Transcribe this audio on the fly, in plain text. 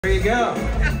There you go.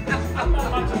 I'm not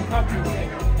much of a country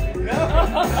singer. No?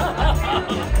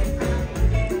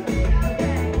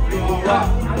 You all rock.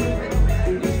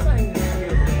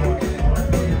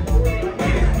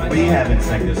 We haven't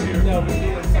sang this here. No, we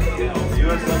did somebody else. You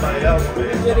and somebody else, We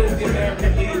man. did it in the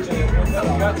American Legion.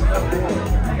 Got to know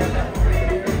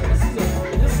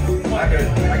this is I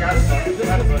got stuff. this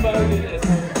was voted as a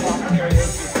top karaoke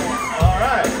song. All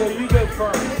right. So you go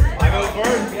first. I go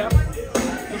first? Yep.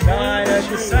 Side at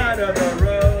the side of the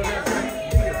road.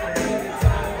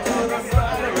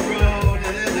 Side of the road.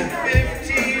 And then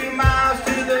 15 miles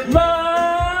to the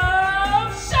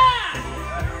Love Shack!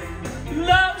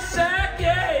 Love Shack,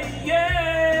 yeah,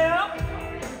 yeah.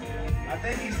 I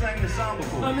think he sang the song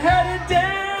before. I'm headed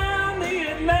down the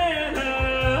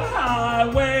Atlanta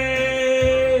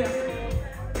highway,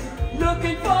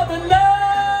 looking for the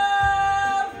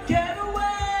love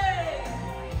getaway,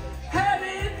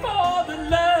 headed for the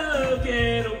love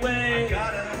getaway.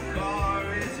 Got a car,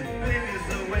 it's as big as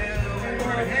the wheel.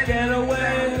 We're headed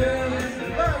Getaway. to the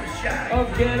Love Shack. Oh,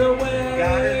 getaway.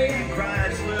 Got a big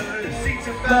Chrysler, the seats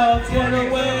about Love 20, so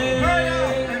getaway. hurry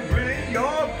up and bring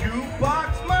your jukebox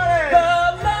money. The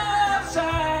Love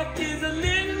Shack is a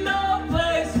little old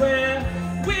place where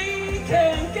we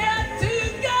can get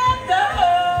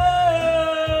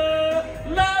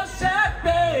together. Love Shack,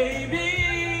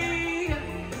 baby.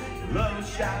 Love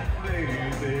Shack,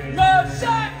 baby. Love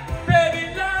Shack,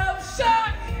 baby, Love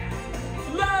Shack.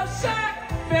 Love Shack,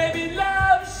 baby,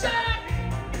 Love Shack.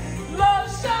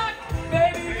 Love Shack,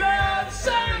 baby, Love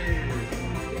Shack.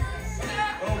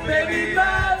 Oh, Baby,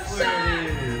 Love that's Shack. where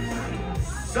it is.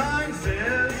 Sign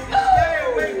says, stay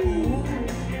away, ooh,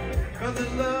 'cause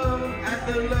it's love at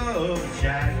the Love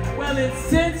Shack. Well, it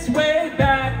sits way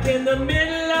back in the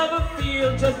middle of a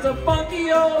field, just a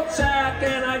funky old shack,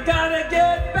 and I gotta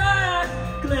get back.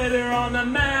 Glitter on the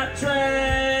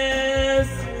mattress,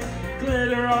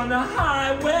 glitter on the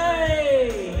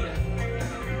highway,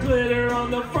 glitter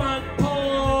on the front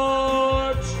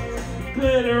porch,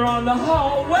 glitter on the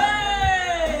hallway.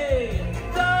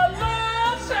 The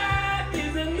Love Shack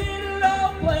is a little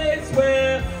old place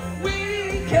where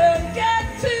we can get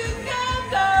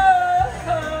together.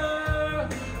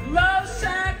 Love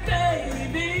Shack,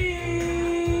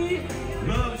 baby.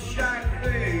 Love Shack,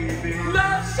 baby.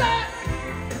 Love Shack,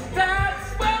 that's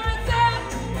where it's at.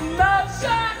 Love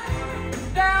Shack,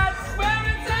 that's where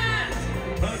it's at.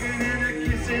 Hugging and a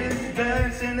kissing,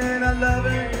 dancing and a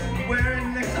loving, wearing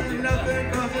next to nothing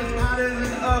 'cause it's hot as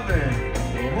an oven.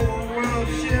 The whole world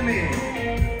shimmy.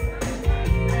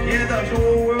 Yeah, the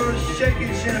whole world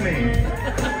shaking shimmy.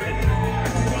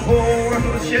 The whole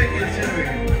world shaking shimmy.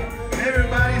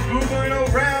 Everybody's moving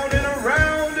around and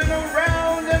around and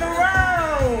around and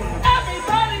around.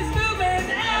 Everybody's moving,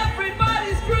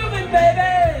 everybody's grooving,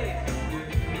 baby.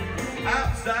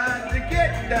 Outside to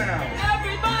get down.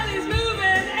 Everybody's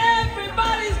moving,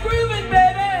 everybody's grooving,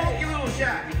 baby. Funky little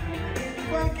shack.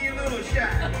 Funky little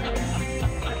shack.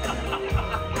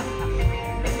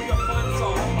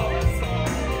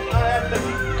 I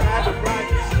have to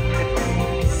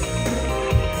practice.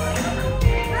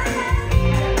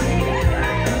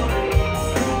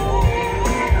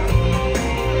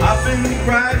 Up in the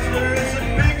Chrysler, it's as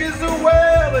big as a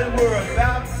whale, and we're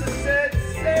about to set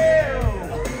sail.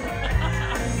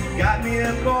 Got me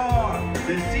a car,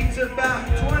 the seat's about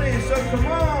 20, so come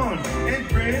on and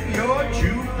bring your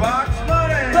jukebox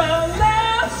money. The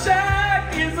Love Shack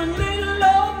is a little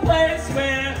old place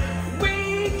where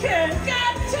we can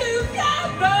get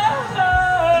together.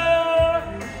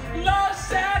 Love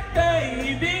Shack,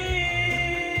 baby.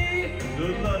 The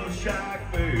Love Shack,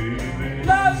 baby.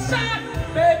 Love Shack,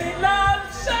 baby, Love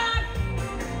Shack.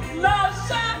 Love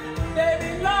Shack,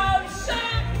 baby, Love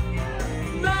Shack.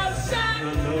 Love Shack,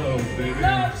 The love, baby.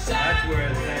 Love Shack. That's where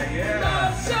it's at, yeah.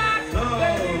 Love Shack, Love,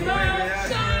 baby, baby, Love that's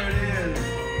Shack. where it is.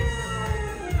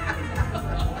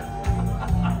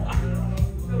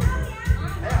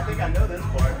 Hey, I think I know this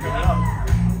part. Come on.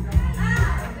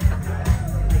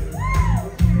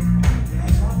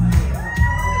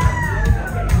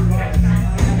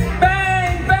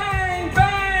 Bang, bang,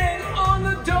 bang on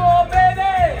the door,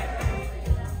 baby.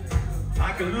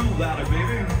 Knock a little louder,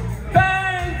 baby.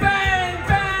 Bang, bang,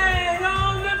 bang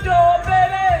on the door,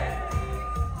 baby.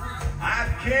 I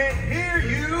can't hear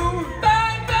you.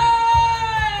 Bang,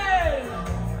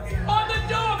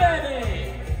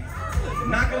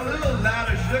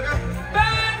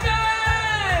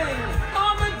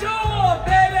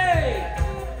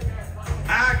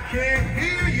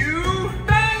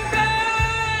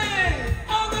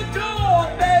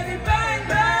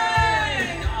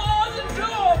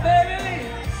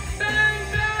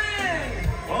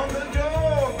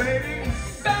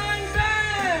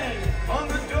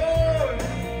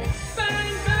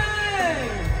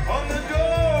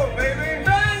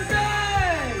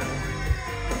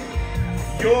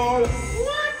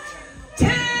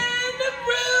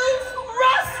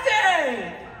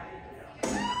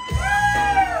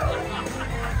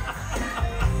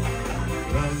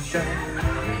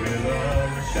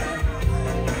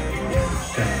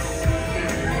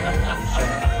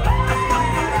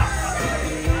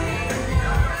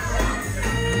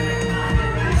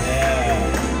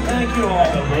 Thank you all.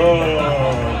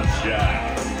 Oh,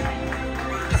 Jack.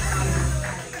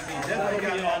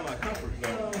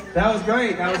 That was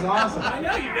great. That was awesome. I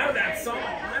know you know that song.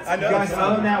 I know. You guys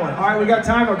own that one. All right, we got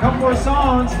time for a couple more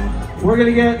songs. We're going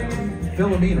to get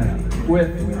Philomena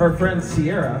with her friend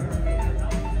Sierra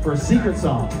for a secret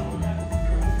song.